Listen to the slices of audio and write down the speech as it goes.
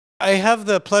I have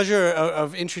the pleasure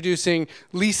of introducing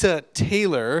Lisa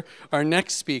Taylor, our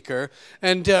next speaker.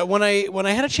 And when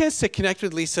I had a chance to connect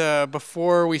with Lisa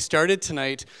before we started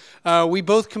tonight, we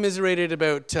both commiserated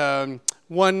about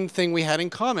one thing we had in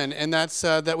common, and that's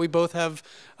that we both have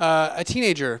a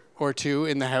teenager or two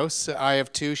in the house. I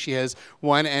have two, she has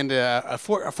one, and a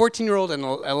 14-year-old and an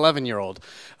 11-year-old.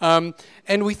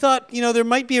 And we thought, you know, there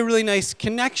might be a really nice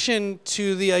connection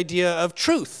to the idea of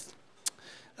truth.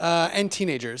 And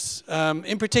teenagers.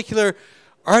 In particular,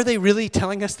 are they really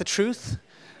telling us the truth?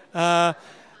 And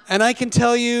I can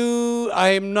tell you,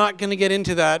 I'm not going to get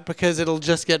into that because it'll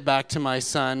just get back to my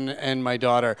son and my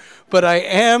daughter. But I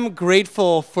am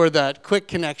grateful for that quick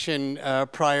connection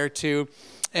prior to.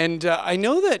 And I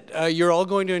know that you're all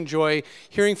going to enjoy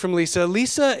hearing from Lisa.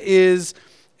 Lisa is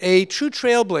a true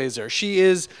trailblazer. She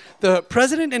is the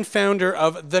president and founder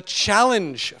of The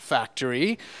Challenge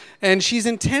Factory, and she's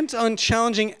intent on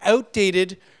challenging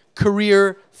outdated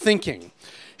career thinking.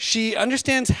 She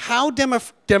understands how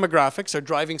demographics are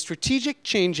driving strategic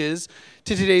changes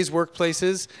to today's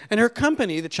workplaces, and her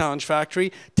company, The Challenge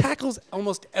Factory, tackles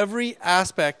almost every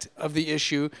aspect of the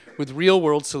issue with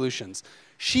real-world solutions.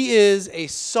 She is a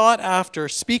sought-after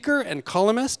speaker and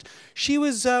columnist. She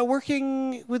was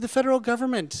working with the federal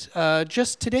government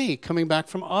just today, coming back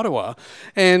from Ottawa.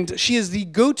 And she is the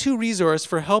go-to resource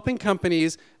for helping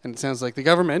companies, and it sounds like the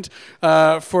government,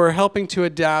 for helping to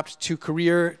adapt to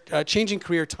changing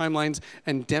career timelines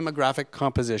and demographic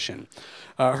composition.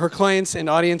 Her clients and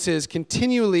audiences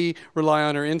continually rely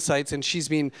on her insights, and she's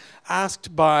been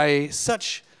asked by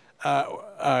such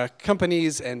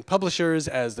companies and publishers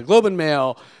as the Globe and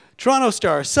Mail, Toronto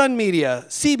Star, Sun Media,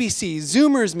 CBC,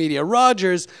 Zoomers Media,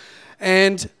 Rogers,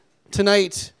 and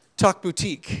tonight, Talk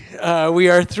Boutique. We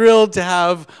are thrilled to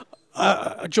have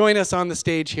join us on the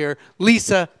stage here,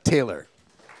 Lisa Taylor.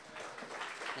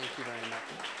 Thank you very much.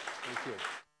 Thank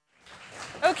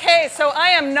you. Okay, so I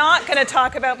am not going to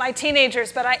talk about my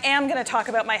teenagers, but I am going to talk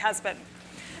about my husband.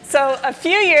 So a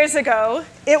few years ago,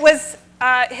 it was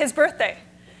his birthday.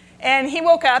 And he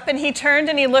woke up and he turned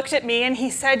and he looked at me and he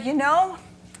said, you know,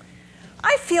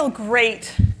 I feel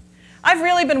great. I've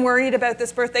really been worried about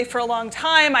this birthday for a long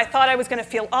time. I thought I was going to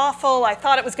feel awful. I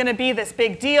thought it was going to be this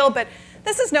big deal, but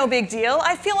this is no big deal.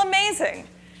 I feel amazing.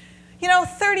 You know,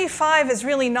 35 is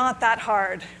really not that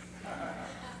hard.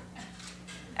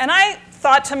 And I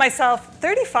thought to myself,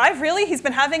 35, really? He's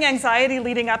been having anxiety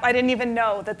leading up. I didn't even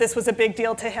know that this was a big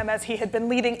deal to him as he had been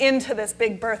leading into this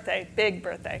big birthday, big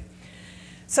birthday.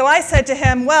 So I said to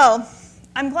him, well,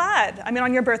 I'm glad. I mean,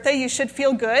 on your birthday, you should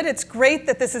feel good. It's great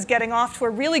that this is getting off to a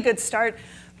really good start,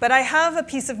 but I have a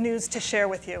piece of news to share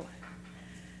with you.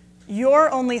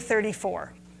 You're only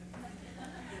 34.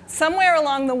 Somewhere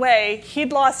along the way,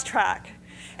 he'd lost track,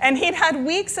 and he'd had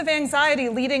weeks of anxiety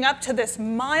leading up to this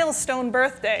milestone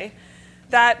birthday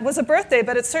that was a birthday,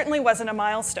 but it certainly wasn't a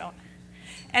milestone.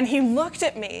 And he looked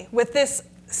at me with this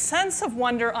sense of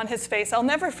wonder on his face. I'll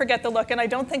never forget the look, and I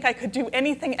don't think I could do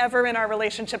anything ever in our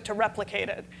relationship to replicate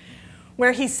it,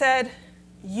 where he said,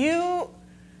 you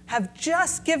have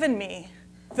just given me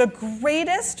the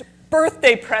greatest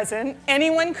birthday present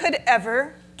anyone could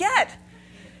ever get.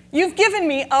 You've given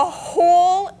me a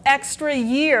whole extra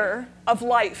year of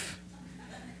life.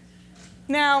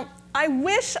 Now, I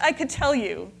wish I could tell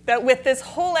you that with this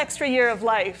whole extra year of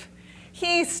life,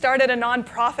 he started a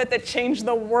nonprofit that changed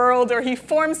the world, or he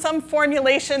formed some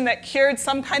formulation that cured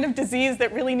some kind of disease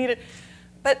that really needed.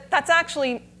 But that's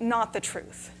actually not the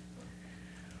truth.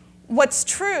 What's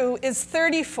true is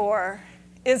 34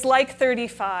 is like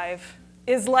 35,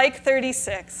 is like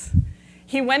 36.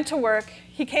 He went to work,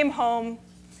 he came home,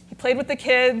 he played with the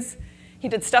kids, he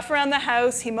did stuff around the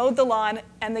house, he mowed the lawn,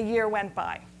 and the year went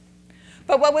by.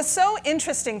 But what was so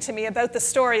interesting to me about the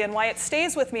story and why it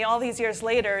stays with me all these years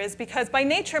later is because by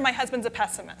nature, my husband's a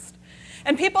pessimist.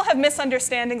 And people have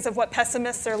misunderstandings of what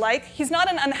pessimists are like. He's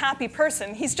not an unhappy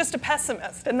person, he's just a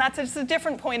pessimist, and that's just a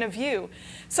different point of view.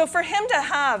 So for him to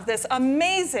have this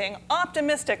amazing,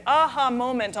 optimistic aha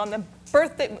moment on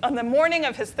the morning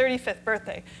of his 35th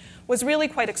birthday was really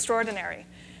quite extraordinary.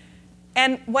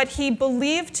 And what he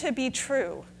believed to be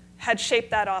true had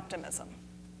shaped that optimism,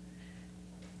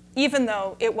 even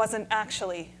though it wasn't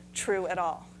actually true at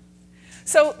all.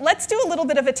 So let's do a little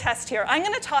bit of a test here. I'm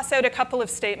going to toss out a couple of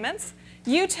statements.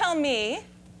 You tell me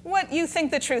what you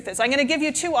think the truth is. I'm going to give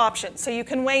you two options, so you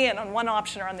can weigh in on one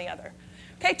option or on the other.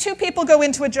 Okay, two people go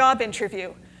into a job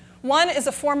interview. One is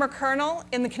a former colonel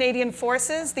in the Canadian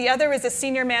Forces. The other is a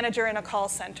senior manager in a call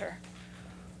center.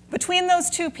 Between those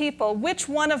two people, which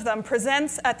one of them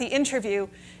presents at the interview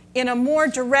in a more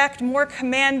direct, more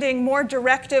commanding, more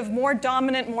directive, more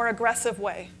dominant, more aggressive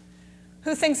way?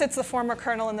 Who thinks it's the former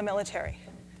colonel in the military?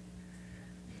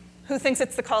 Who thinks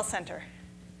it's the call center?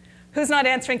 Who's not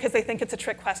answering because they think it's a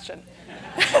trick question?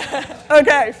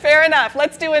 Okay, fair enough.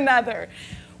 Let's do another.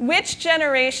 Which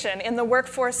generation in the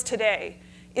workforce today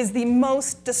is the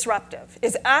most disruptive,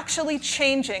 is actually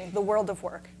changing the world of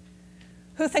work?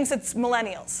 Who thinks it's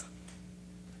millennials?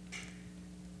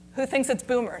 Who thinks it's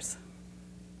boomers?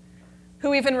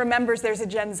 Who even remembers there's a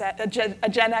Gen Z, a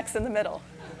Gen X in the middle?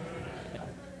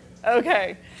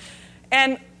 Okay.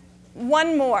 And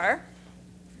one more.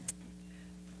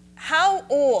 How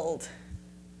old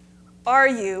are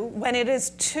you when it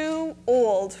is too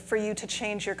old for you to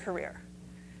change your career?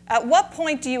 At what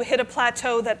point do you hit a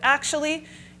plateau that actually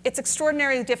it's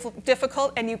extraordinarily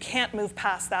difficult and you can't move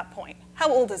past that point? How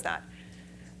old is that?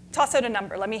 Toss out a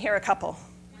number. Let me hear a couple.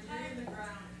 When you're in the ground.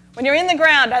 When you're in the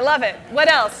ground. I love it. What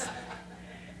else?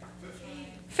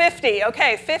 50.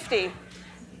 Okay, 50.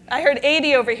 I heard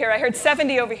 80 over here. I heard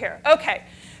 70 over here. Okay.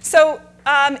 So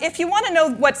if you want to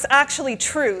know what's actually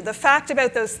true, the fact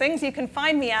about those things, you can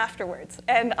find me afterwards.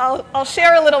 And I'll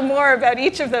share a little more about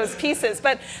each of those pieces.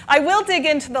 But I will dig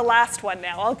into the last one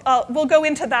now. We'll go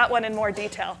into that one in more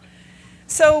detail.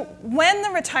 So when the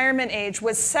retirement age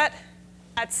was set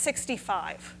at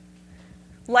 65,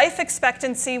 life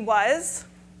expectancy was,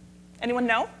 anyone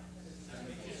know?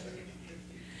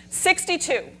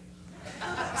 62.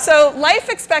 So life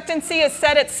expectancy is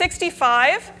set at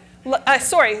 65.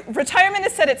 Retirement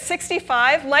is set at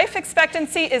 65. Life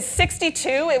expectancy is 62.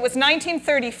 It was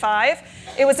 1935.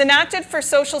 It was enacted for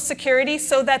Social Security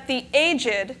so that the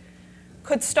aged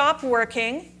could stop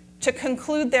working to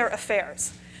conclude their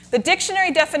affairs. The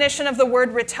dictionary definition of the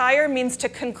word retire means to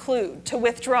conclude, to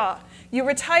withdraw. You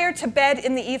retire to bed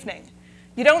in the evening.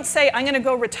 You don't say, I'm going to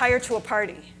go retire to a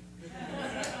party.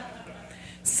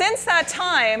 Since that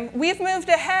time, we've moved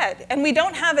ahead, and we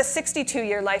don't have a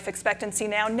 62-year life expectancy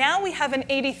now. Now we have an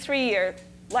 83-year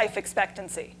life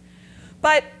expectancy.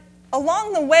 But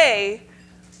along the way,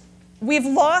 we've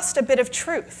lost a bit of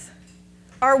truth.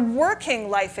 Our working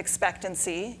life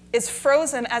expectancy is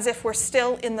frozen as if we're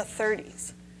still in the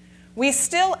 30s. We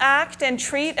still act and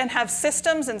treat and have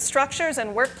systems and structures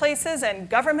and workplaces and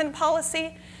government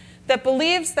policy that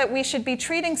believes that we should be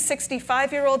treating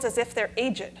 65-year-olds as if they're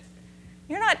aged.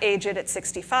 You're not aged at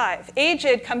 65.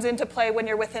 Aged comes into play when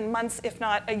you're within months, if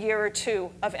not a year or two,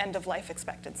 of end of life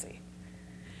expectancy.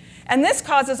 And this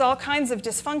causes all kinds of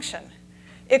dysfunction.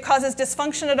 It causes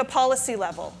dysfunction at a policy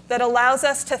level that allows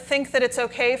us to think that it's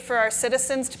okay for our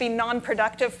citizens to be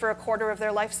non-productive for a quarter of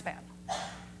their lifespan.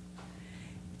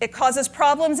 It causes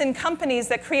problems in companies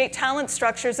that create talent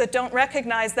structures that don't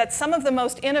recognize that some of the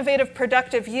most innovative,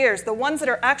 productive years, the ones that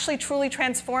are actually truly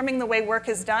transforming the way work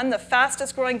is done, the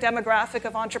fastest growing demographic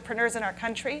of entrepreneurs in our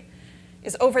country,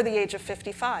 is over the age of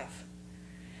 55.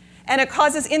 And it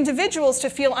causes individuals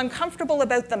to feel uncomfortable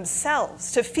about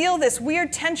themselves, to feel this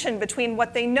weird tension between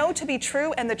what they know to be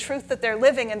true and the truth that they're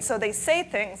living. And so they say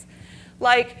things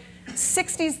like,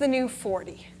 60's the new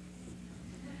 40.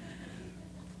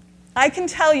 I can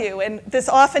tell you, and this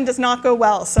often does not go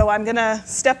well, so I'm going to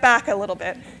step back a little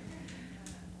bit.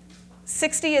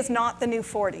 60 is not the new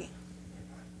 40.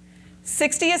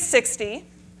 60 is 60.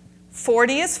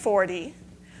 40 is 40.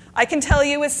 I can tell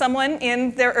you as someone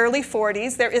in their early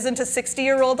 40s, there isn't a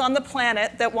 60-year-old on the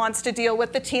planet that wants to deal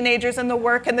with the teenagers and the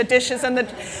work and the dishes and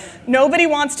the... Nobody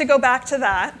wants to go back to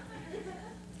that.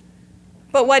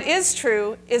 But what is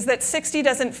true is that 60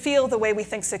 doesn't feel the way we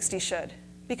think 60 should,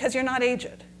 because you're not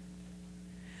aged.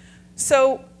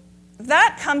 So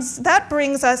that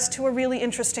brings us to a really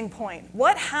interesting point.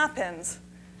 What happens,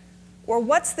 or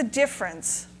what's the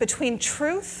difference between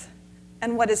truth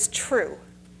and what is true?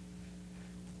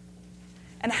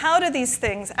 And how do these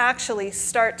things actually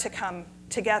start to come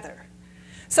together?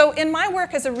 So in my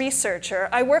work as a researcher,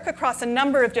 I work across a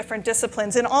number of different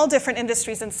disciplines in all different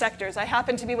industries and sectors. I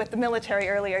happened to be with the military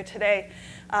earlier today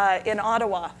in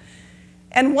Ottawa.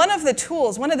 And one of the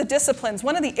tools, one of the disciplines,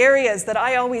 one of the areas that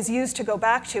I always use to go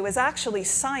back to is actually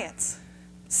science.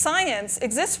 Science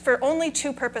exists for only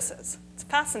two purposes. It's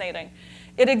fascinating.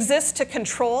 It exists to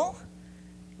control,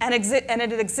 and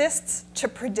it exists to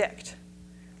predict.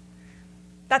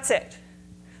 That's it.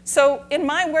 So in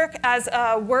my work as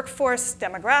a workforce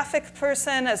demographic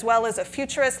person, as well as a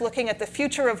futurist looking at the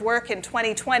future of work in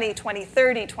 2020,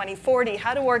 2030, 2040,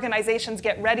 how do organizations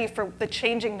get ready for the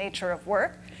changing nature of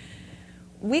work?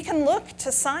 We can look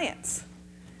to science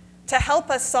to help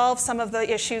us solve some of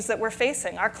the issues that we're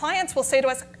facing. Our clients will say to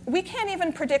us, we can't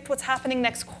even predict what's happening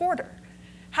next quarter.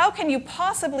 How can you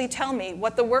possibly tell me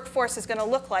what the workforce is going to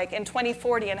look like in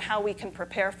 2040 and how we can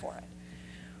prepare for it?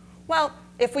 Well,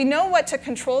 if we know what to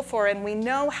control for and we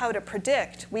know how to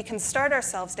predict, we can start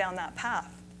ourselves down that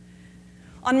path.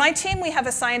 On my team, we have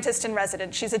a scientist in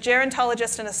residence. She's a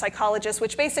gerontologist and a psychologist,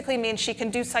 which basically means she can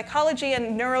do psychology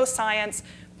and neuroscience,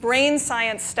 brain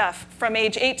science stuff from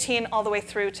age 18 all the way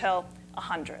through till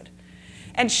 100.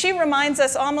 And she reminds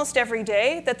us almost every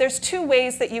day that there's two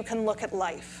ways that you can look at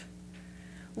life.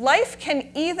 Life can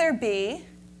either be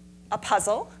a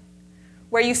puzzle,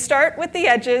 where you start with the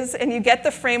edges and you get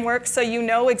the framework so you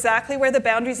know exactly where the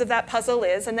boundaries of that puzzle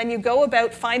is, and then you go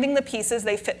about finding the pieces,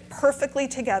 they fit perfectly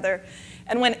together.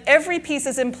 And when every piece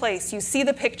is in place, you see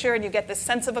the picture and you get this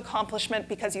sense of accomplishment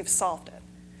because you've solved it.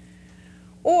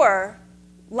 Or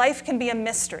life can be a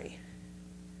mystery.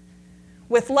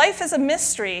 With life as a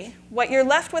mystery, what you're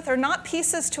left with are not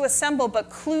pieces to assemble, but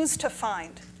clues to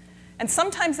find. And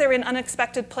sometimes they're in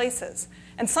unexpected places.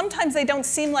 And sometimes they don't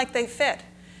seem like they fit.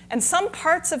 And some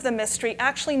parts of the mystery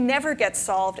actually never get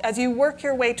solved as you work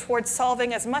your way towards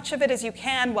solving as much of it as you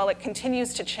can while it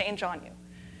continues to change on you.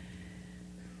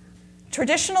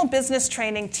 Traditional business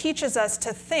training teaches us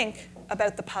to think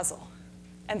about the puzzle,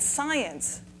 and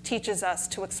science teaches us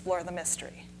to explore the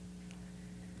mystery.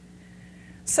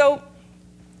 So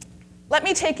let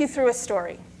me take you through a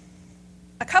story.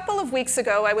 A couple of weeks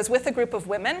ago, I was with a group of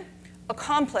women,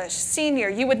 accomplished, senior,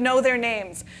 you would know their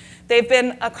names. They've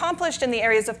been accomplished in the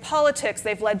areas of politics,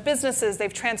 they've led businesses,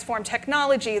 they've transformed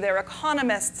technology, they're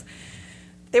economists.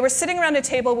 They were sitting around a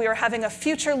table, we were having a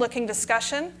future-looking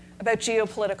discussion about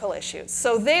geopolitical issues.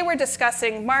 So they were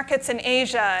discussing markets in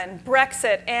Asia and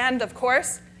Brexit and, of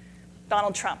course,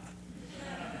 Donald Trump.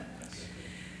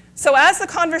 So as the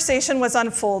conversation was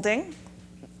unfolding,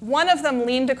 one of them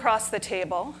leaned across the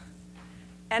table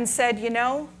and said, you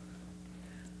know,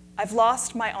 I've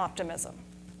lost my optimism.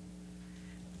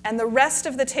 And the rest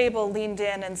of the table leaned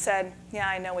in and said, yeah,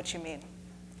 I know what you mean.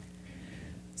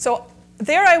 So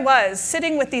there I was,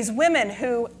 sitting with these women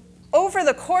who, over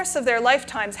the course of their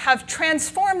lifetimes, have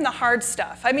transformed the hard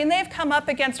stuff. I mean, they've come up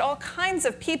against all kinds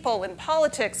of people in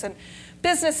politics and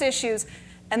business issues,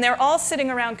 and they're all sitting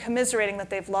around commiserating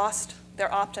that they've lost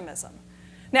their optimism.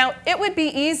 Now, it would be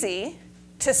easy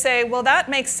to say, well, that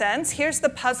makes sense. Here's the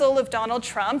puzzle of Donald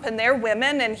Trump, and they're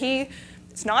women, and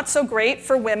it's not so great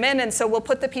for women, and so we'll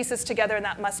put the pieces together, and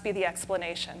that must be the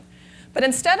explanation. But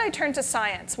instead, I turned to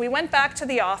science. We went back to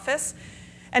the office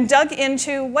and dug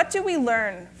into what do we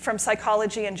learn from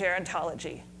psychology and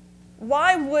gerontology?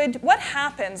 What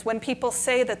happens when people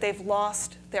say that they've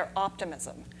lost their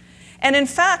optimism? And in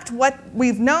fact, what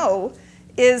we know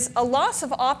is a loss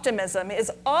of optimism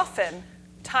is often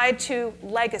tied to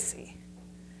legacy.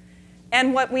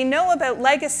 And what we know about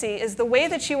legacy is the way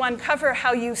that you uncover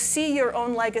how you see your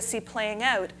own legacy playing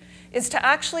out is to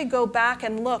actually go back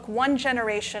and look one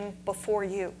generation before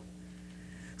you.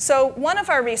 So one of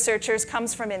our researchers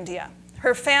comes from India.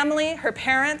 Her family, her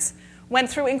parents, went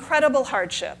through incredible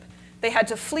hardship. They had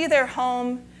to flee their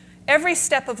home. Every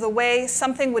step of the way,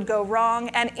 something would go wrong.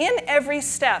 And in every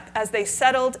step, as they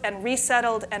settled and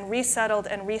resettled and resettled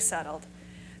and resettled,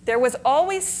 there was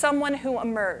always someone who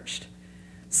emerged.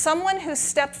 Someone who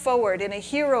stepped forward in a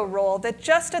hero role that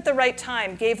just at the right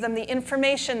time gave them the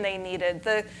information they needed,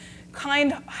 the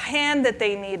kind hand that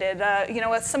they needed,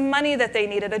 some money that they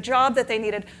needed, a job that they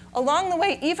needed. Along the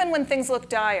way, even when things looked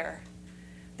dire,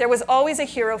 there was always a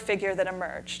hero figure that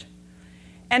emerged.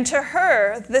 And to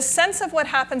her, the sense of what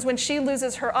happens when she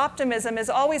loses her optimism is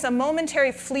always a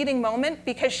momentary, fleeting moment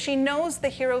because she knows the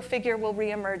hero figure will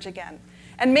reemerge again.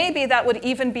 And maybe that would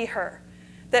even be her.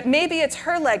 That maybe it's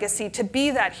her legacy to be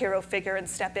that hero figure and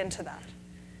step into that.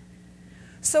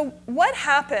 So what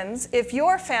happens if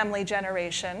your family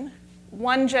generation,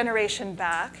 one generation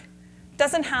back,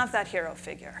 doesn't have that hero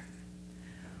figure?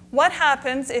 What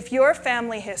happens if your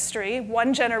family history,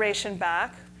 one generation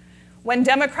back, when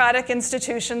democratic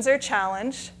institutions are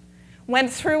challenged,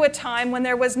 went through a time when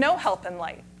there was no help and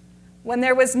light, when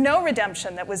there was no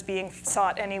redemption that was being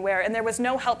sought anywhere, and there was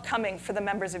no help coming for the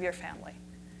members of your family?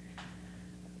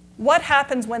 What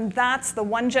happens when that's the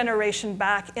one generation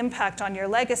back impact on your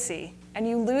legacy, and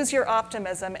you lose your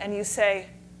optimism and you say,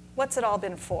 what's it all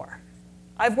been for?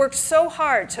 I've worked so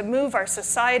hard to move our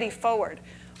society forward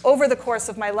over the course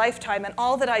of my lifetime, and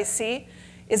all that I see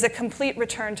is a complete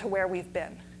return to where we've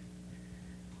been.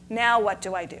 Now what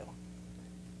do I do?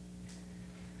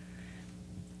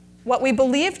 What we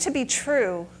believe to be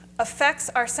true affects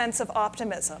our sense of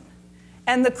optimism.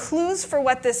 And the clues for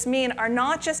what this means are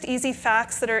not just easy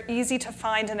facts that are easy to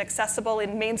find and accessible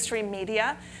in mainstream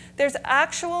media. There's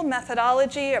actual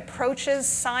methodology, approaches,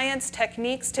 science,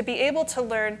 techniques to be able to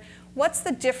learn what's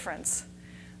the difference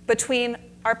between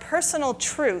our personal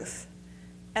truth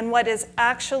and what is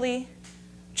actually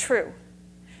true.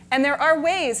 And there are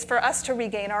ways for us to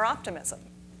regain our optimism.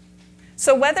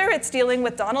 So whether it's dealing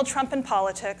with Donald Trump in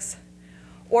politics,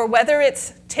 or whether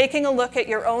it's taking a look at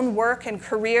your own work and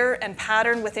career and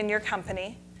pattern within your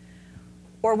company,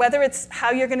 or whether it's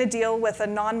how you're going to deal with a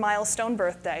non-milestone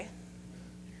birthday,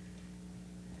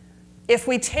 if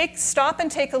we stop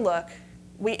and take a look,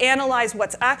 we analyze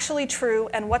what's actually true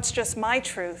and what's just my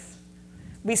truth,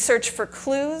 we search for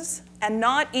clues and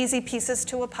not easy pieces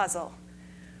to a puzzle,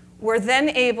 we're then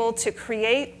able to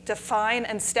create, define,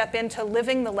 and step into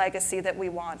living the legacy that we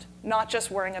want, not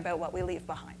just worrying about what we leave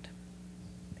behind.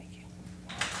 Thank you.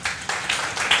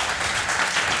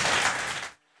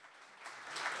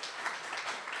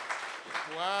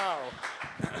 Wow.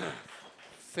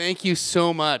 Thank you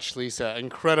so much, Lisa.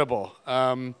 Incredible.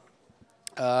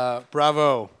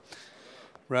 Bravo.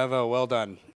 Bravo. Well done.